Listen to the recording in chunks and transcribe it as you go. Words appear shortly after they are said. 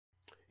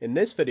In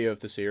this video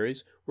of the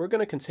series, we're going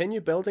to continue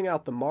building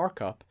out the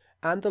markup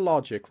and the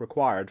logic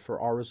required for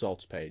our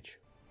results page.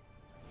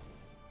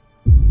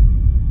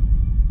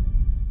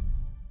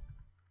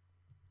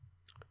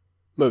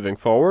 Moving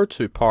forward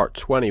to part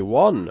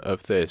 21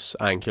 of this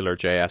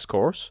AngularJS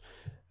course,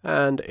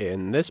 and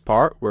in this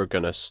part we're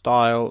going to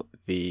style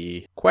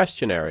the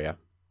question area.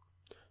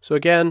 So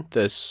again,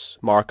 this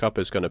markup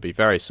is going to be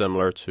very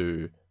similar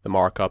to the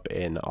markup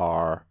in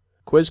our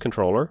quiz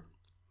controller,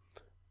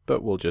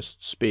 but we'll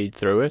just speed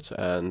through it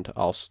and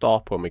I'll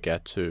stop when we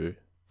get to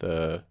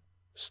the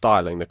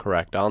styling the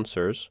correct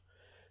answers,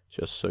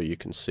 just so you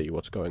can see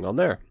what's going on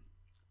there.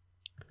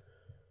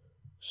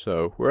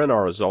 So we're in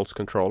our results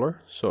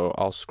controller, so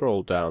I'll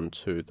scroll down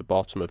to the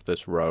bottom of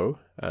this row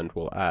and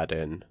we'll add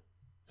in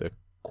the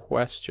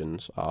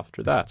questions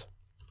after that.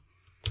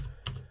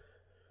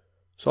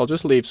 So I'll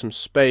just leave some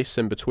space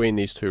in between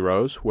these two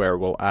rows where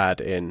we'll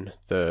add in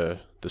the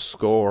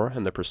score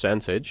and the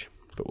percentage,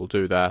 but we'll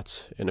do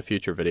that in a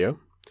future video.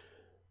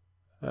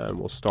 And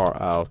we'll start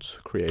out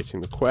creating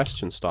the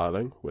question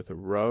styling with a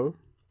row.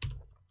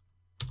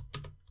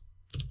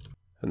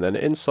 And then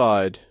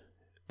inside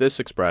this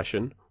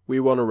expression, we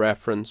want to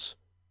reference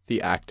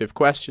the active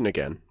question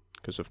again,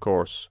 because of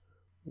course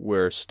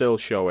we're still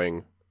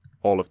showing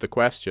all of the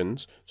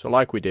questions. So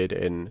like we did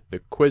in the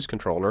quiz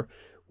controller,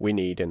 we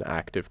need an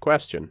active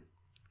question.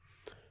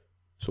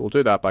 So we'll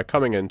do that by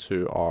coming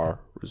into our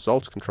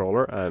results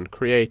controller and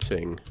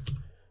creating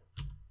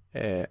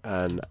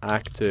an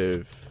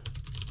active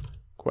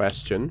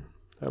question,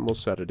 and we'll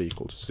set it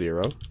equal to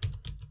 0.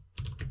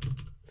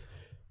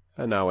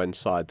 And now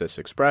inside this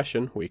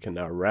expression we can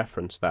now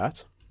reference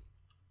that,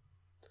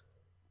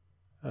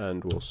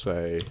 and we'll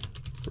say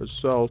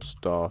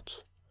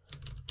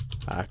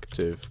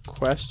results.active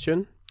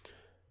question.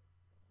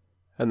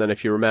 And then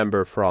if you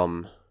remember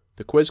from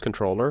the quiz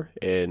controller,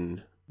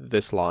 in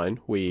this line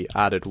we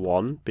added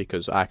 1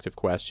 because active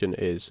question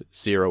is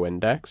 0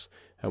 index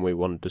and we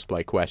want to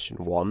display question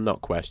 1, not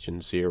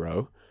question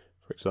 0,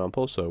 for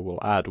example. So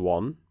we'll add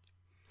 1,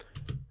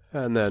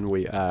 and then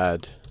we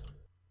add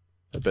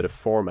a bit of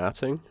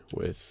formatting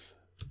with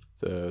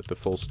the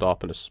full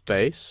stop and a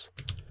space,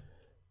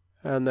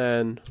 and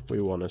then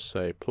we want to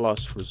say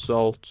plus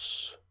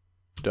results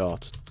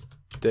dot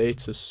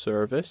data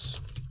service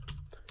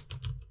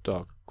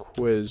dot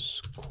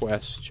quiz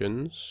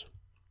questions,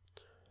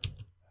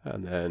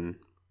 and then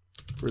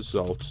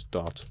results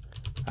dot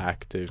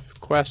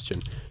active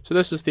question. So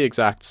this is the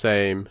exact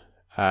same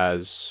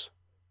as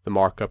the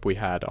markup we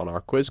had on our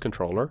quiz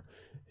controller.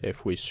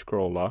 If we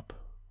scroll up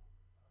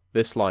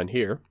this line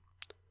here,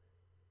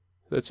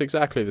 it's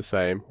exactly the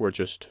same. We're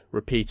just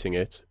repeating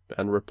it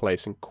and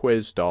replacing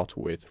quiz dot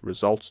with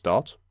results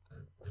dot.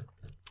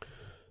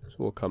 So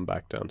we'll come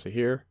back down to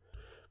here.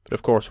 But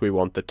of course we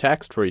want the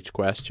text for each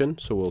question,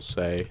 so we'll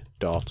say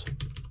dot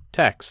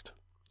text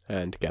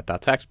and get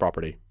that text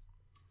property.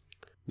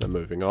 Now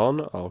moving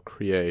on, I'll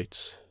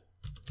create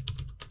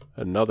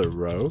another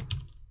row,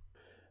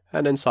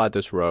 and inside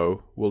this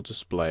row we'll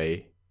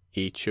display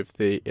each of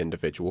the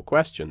individual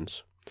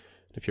questions.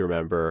 If you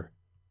remember,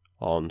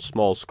 on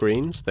small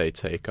screens they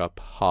take up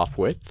half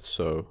width,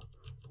 so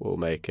we'll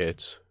make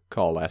it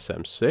call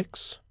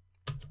SM6,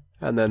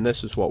 and then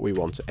this is what we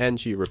want to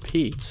ng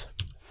repeat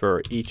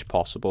for each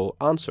possible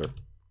answer.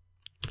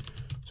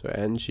 So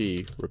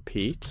ng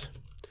repeat,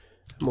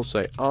 and we'll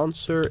say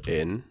answer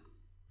in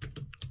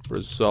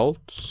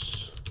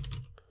results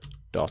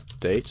dot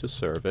data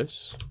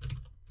service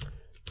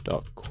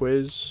dot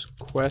quiz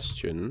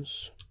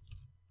questions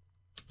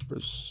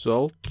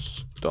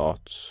results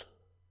dot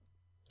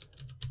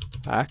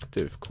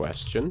active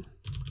question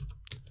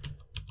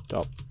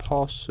dot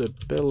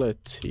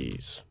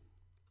possibilities.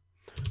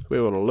 We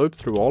want to loop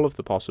through all of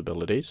the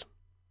possibilities,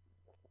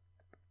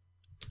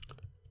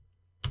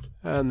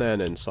 and then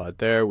inside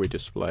there we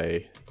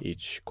display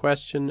each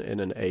question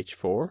in an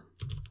H4,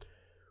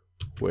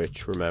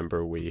 which,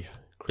 remember, we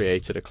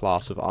created a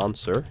class of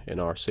answer in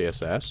our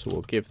CSS, so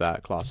we'll give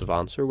that class of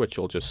answer, which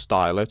will just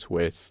style it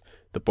with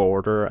the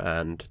border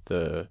and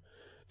the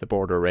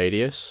border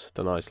radius,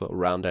 the nice little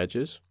round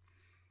edges.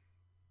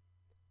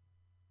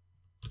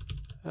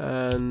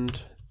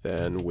 And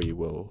then we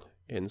will,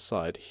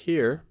 inside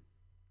here,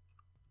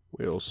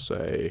 we'll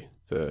say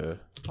the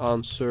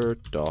answer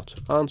dot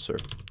answer,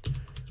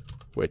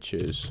 which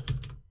is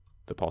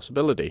the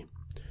possibility.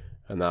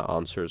 And that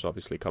answer is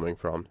obviously coming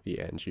from the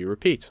ng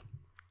repeat.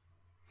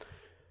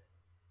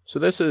 So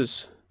this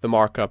is the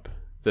markup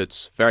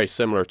that's very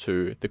similar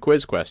to the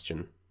quiz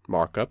question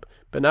markup,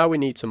 but now we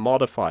need to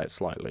modify it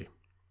slightly.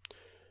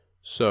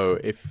 So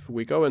if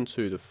we go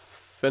into the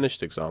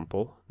finished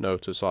example,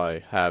 notice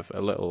I have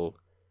a little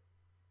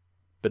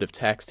bit of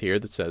text here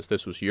that says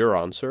this was your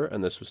answer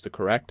and this was the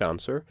correct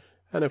answer,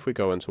 and if we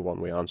go into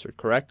one we answered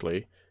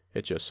correctly,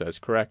 it just says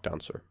correct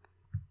answer.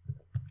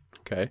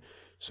 Okay.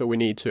 So we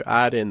need to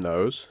add in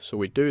those. So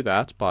we do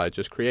that by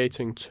just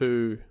creating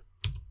 2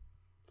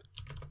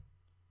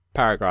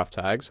 paragraph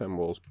tags, and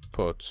we'll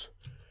put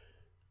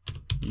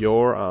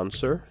your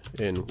answer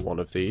in one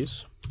of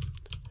these,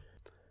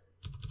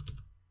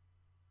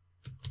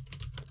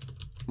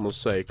 We'll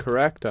say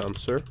correct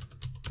answer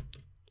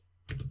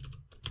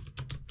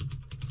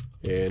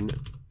in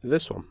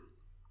this one.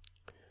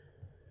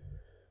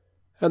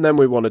 And then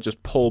we want to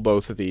just pull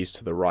both of these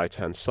to the right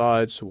hand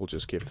side, so we'll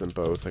just give them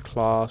both a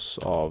class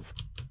of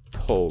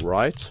pull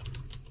right.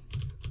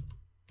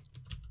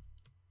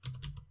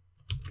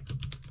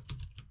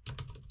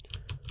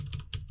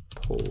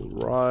 Pull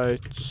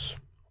right.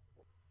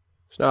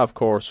 So now of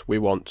course we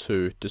want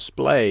to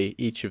display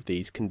each of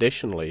these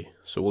conditionally,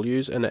 so we'll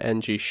use an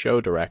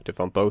ng-show directive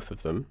on both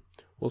of them.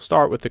 We'll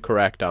start with the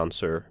correct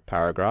answer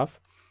paragraph,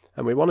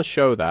 and we want to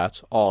show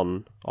that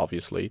on,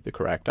 obviously, the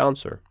correct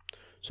answer.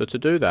 So to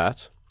do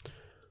that,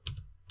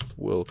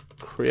 we'll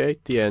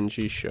create the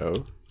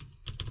ng-show,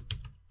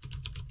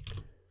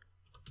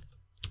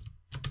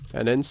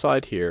 and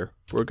inside here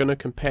we're going to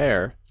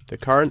compare the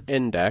current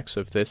index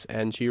of this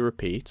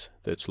ng-repeat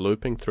that's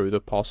looping through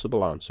the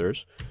possible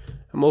answers,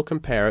 and we'll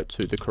compare it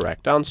to the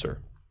correct answer.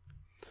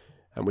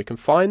 And we can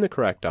find the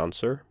correct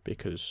answer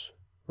because,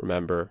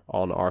 remember,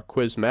 on our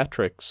quiz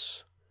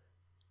metrics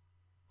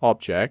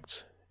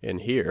object in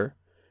here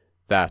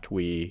that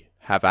we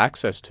have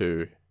access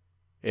to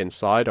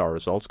inside our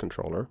results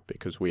controller,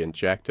 because we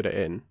injected it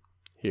in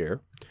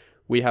here,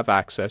 we have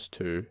access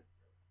to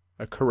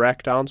a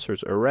correct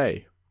answers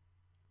array.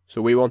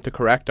 So we want the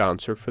correct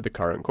answer for the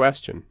current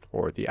question,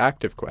 or the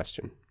active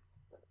question.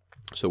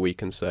 So we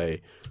can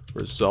say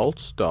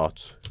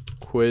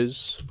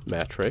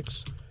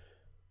results.quizMetrics,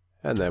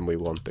 and then we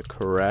want the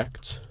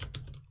correct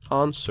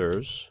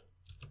answers,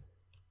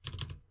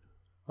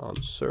 and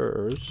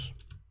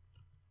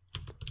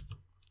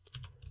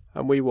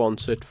we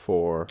want it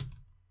for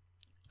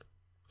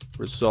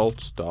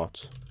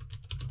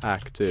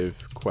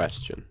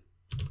results.activeQuestion.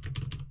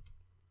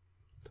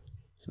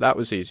 So that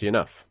was easy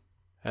enough.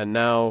 And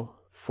now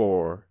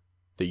for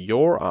the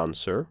your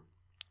answer,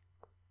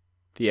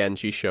 the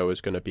ng-show is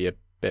going to be a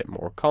bit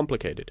more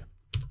complicated.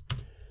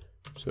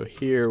 So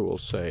here we'll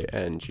say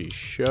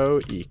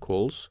ng-show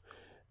equals,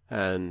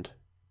 and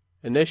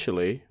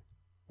initially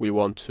we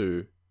want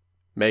to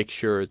make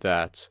sure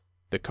that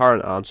the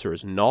current answer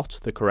is not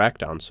the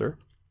correct answer.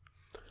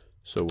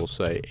 So we'll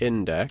say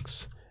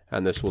index,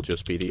 and this will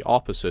just be the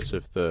opposite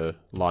of the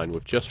line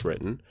we've just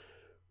written.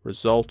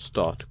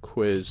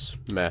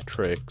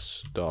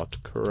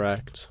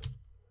 Results.quizMetrics.correct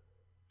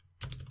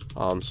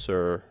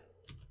answer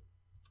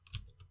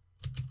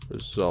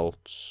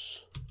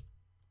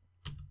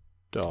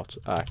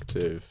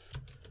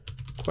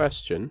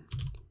results.activeQuestion.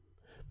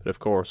 But of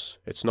course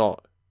it's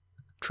not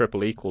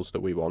triple equals that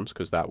we want,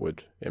 because that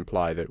would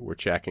imply that we're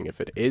checking if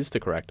it is the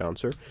correct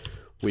answer.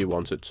 We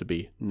want it to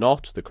be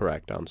not the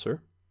correct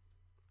answer.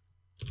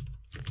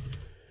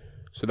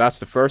 So that's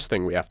the first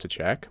thing we have to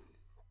check,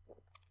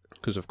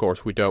 because of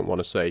course we don't want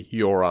to say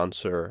your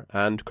answer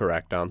and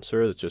correct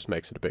answer. It just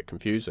makes it a bit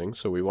confusing.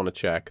 So we want to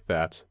check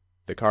that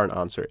the current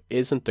answer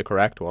isn't the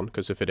correct one,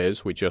 because if it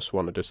is, we just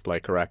want to display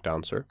correct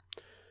answer.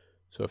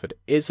 So if it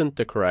isn't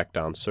the correct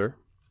answer,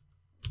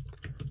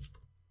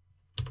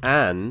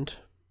 and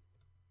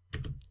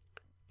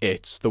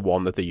it's the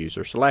one that the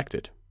user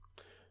selected.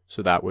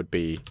 So that would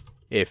be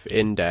if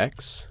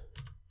index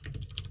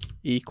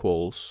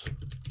equals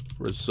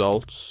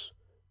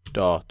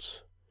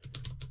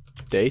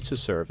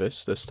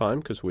results.dataService this time,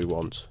 because we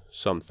want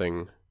some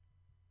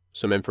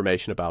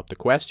information about the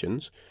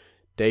questions.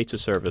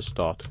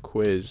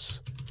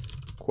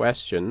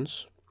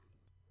 DataService.quizQuestions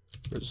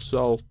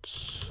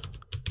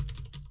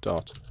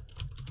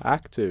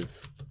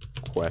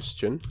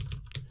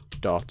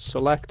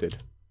results.activeQuestion.selected.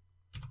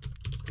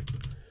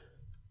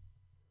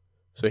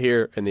 So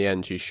here in the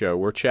ng-show,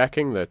 we're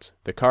checking that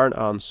the current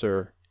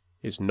answer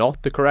is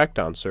not the correct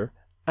answer,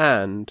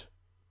 and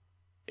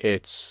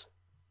it's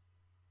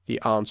the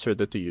answer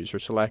that the user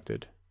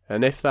selected.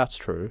 And if that's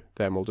true,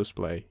 then we'll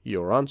display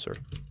your answer.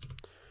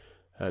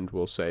 And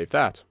we'll save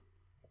that.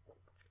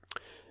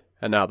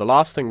 And now the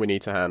last thing we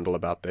need to handle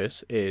about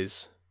this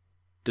is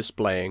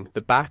displaying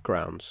the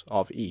backgrounds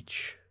of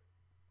each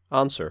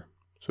answer.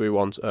 So we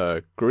want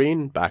a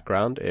green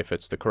background if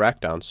it's the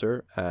correct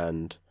answer,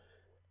 and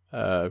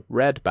a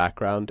red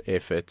background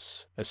if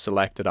it's a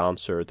selected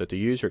answer that the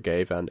user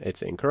gave and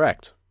it's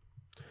incorrect.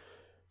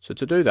 So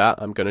to do that,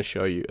 I'm going to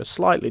show you a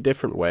slightly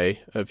different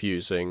way of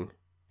using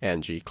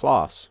ng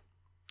class.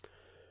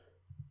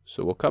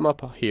 So we'll come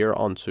up here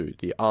onto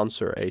the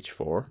answer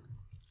h4,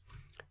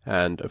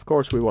 and of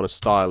course we want to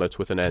style it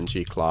with an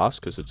ng class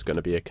because it's going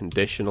to be a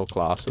conditional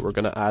class that we're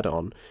going to add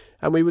on,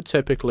 and we would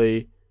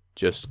typically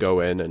just go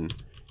in and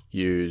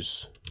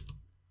use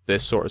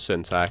this sort of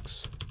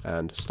syntax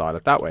and style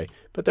it that way.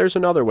 But there's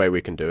another way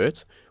we can do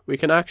it. We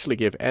can actually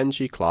give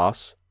ng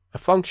class a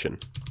function.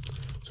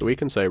 So we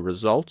can say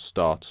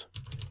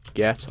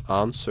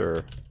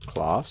results.getAnswer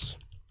class,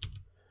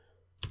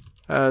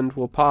 and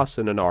we'll pass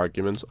in an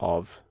argument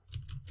of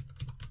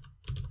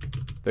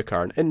the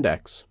current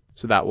index.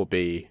 So that will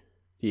be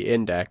the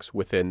index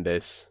within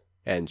this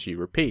ng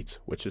repeat,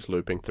 which is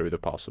looping through the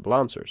possible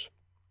answers.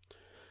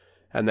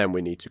 And then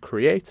we need to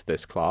create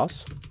this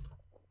class.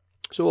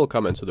 So we'll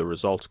come into the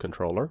results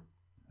controller,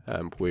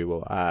 and we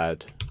will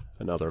add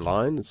another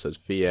line that says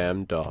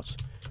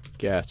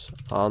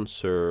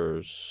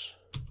vm.getAnswers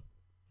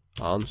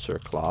answer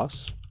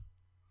class,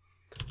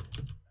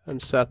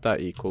 and set that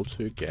equal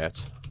to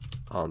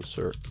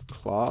getAnswer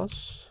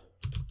class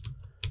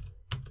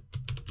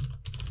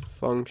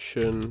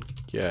function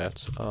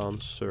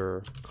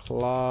getAnswer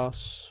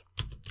class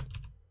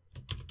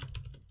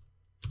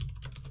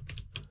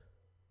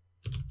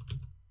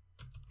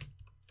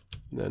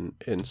and then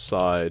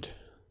inside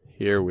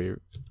here we're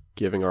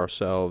giving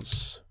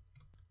ourselves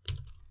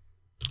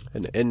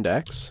an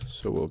index,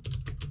 so we'll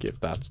give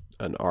that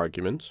an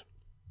argument.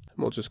 And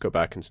we'll just go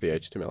back into the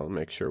HTML and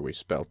make sure we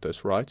spelt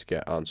this right.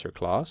 Get answer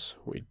class,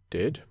 we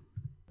did.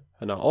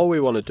 And now all we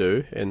want to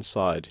do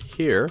inside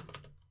here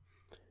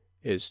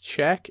is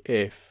check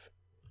if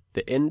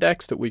the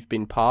index that we've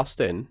been passed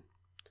in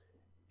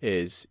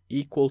is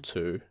equal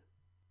to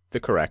the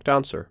correct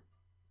answer,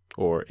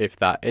 or if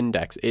that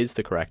index is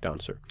the correct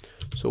answer.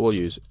 So we'll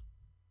use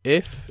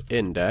if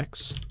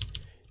index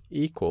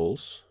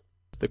equals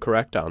the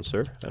correct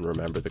answer, and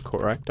remember the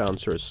correct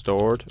answer is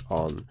stored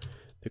on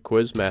the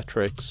quiz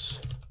metrics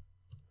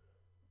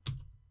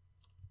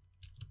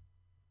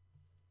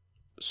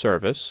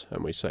service,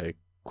 and we say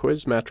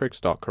quiz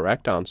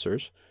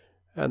metrics.correctAnswers,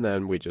 and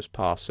then we just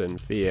pass in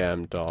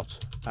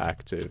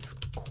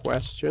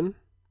vm.activeQuestion,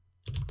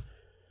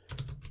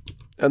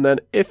 and then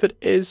if it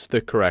is the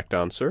correct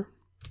answer,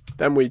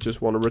 then we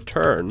just want to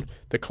return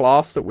the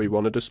class that we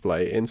want to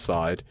display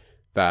inside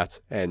that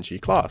ng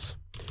class,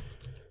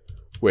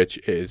 which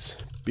is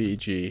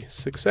BG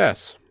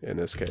success in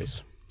this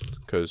case,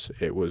 because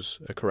it was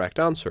a correct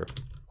answer.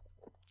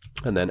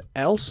 And then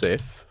else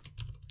if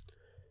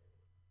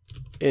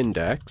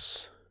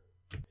index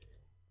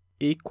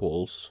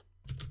equals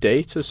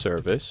data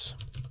service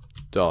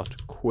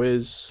dot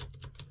quiz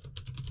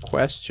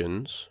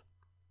questions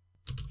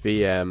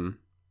vm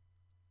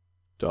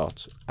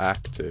dot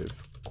active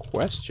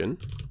question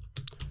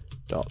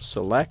dot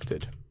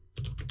selected,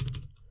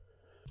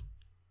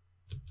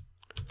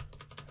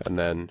 and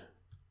then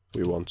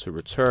we want to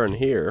return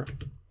here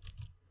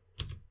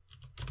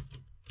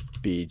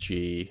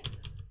BG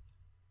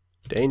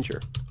danger.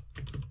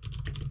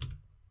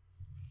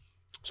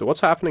 So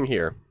what's happening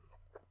here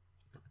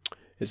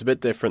is a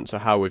bit different to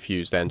how we've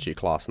used ng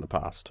class in the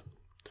past.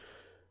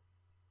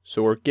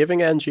 So we're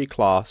giving ng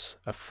class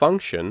a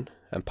function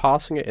and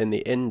passing it in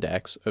the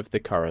index of the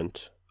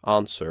current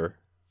answer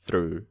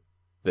through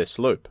this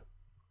loop.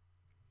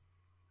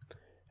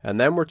 And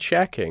then we're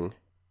checking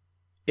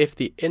if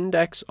the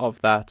index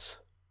of that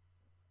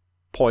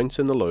point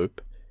in the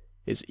loop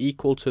is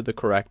equal to the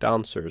correct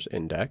answers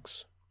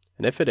index,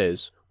 and if it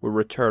is, we're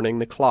returning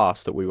the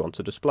class that we want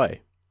to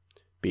display,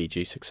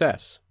 BG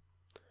success.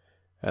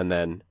 And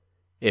then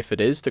if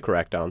it is the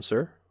correct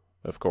answer,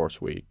 of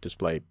course we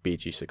display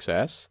BG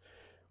success,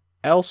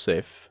 else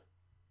if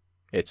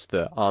it's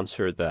the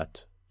answer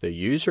that the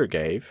user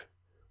gave,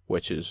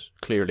 which is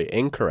clearly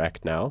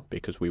incorrect now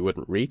because we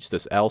wouldn't reach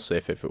this else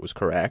if it was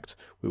correct,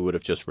 we would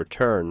have just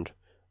returned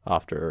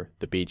after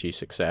the BG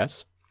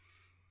success,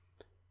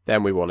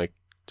 then we want to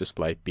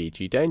display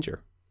BG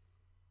danger.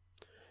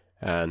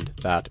 And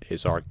that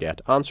is our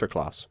get answer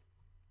class.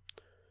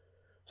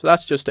 So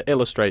that's just to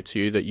illustrate to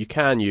you that you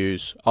can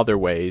use other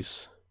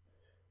ways,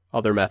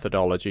 other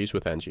methodologies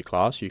with ng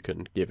class. You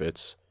can give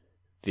it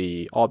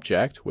the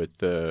object with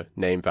the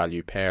name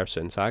value pair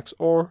syntax,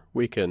 or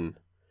we can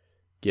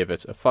give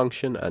it a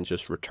function and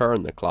just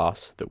return the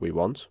class that we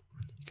want.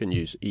 You can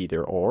use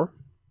either or.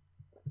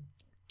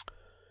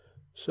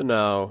 So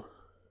now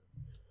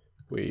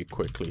we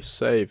quickly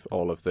save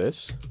all of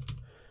this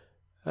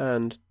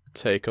and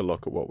take a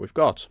look at what we've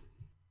got.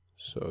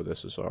 So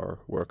this is our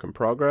work in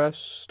progress.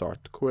 Start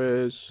the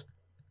quiz.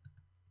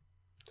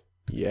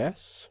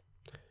 Yes.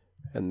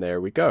 And there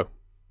we go.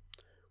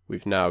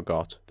 We've now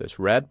got this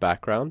red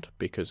background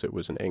because it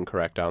was an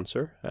incorrect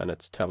answer and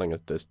it's telling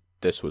it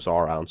this was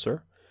our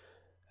answer,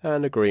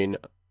 and a green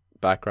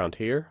background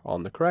here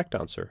on the correct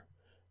answer.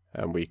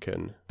 And we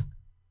can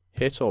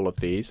hit all of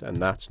these and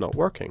that's not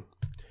working.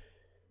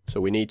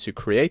 So we need to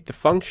create the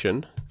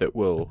function that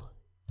will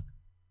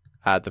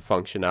add the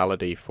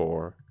functionality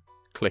for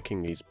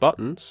clicking these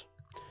buttons,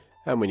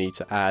 and we need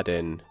to add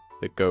in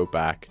the go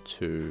back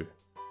to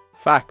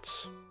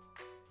facts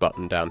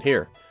button down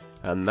here,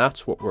 and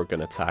that's what we're going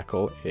to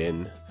tackle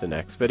in the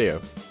next video.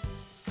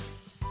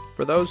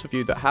 For those of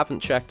you that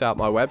haven't checked out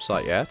my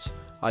website yet,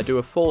 I do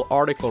a full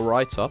article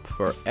write-up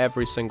for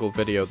every single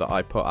video that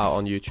I put out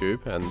on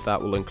YouTube, and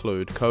that will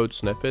include code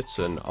snippets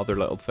and other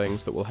little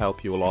things that will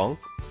help you along.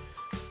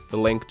 The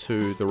link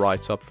to the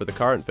write-up for the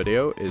current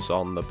video is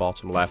on the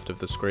bottom left of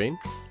the screen.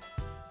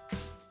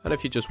 And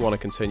if you just want to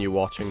continue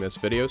watching this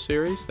video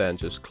series, then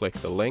just click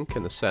the link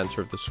in the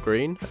center of the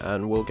screen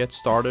and we'll get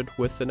started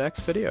with the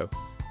next video.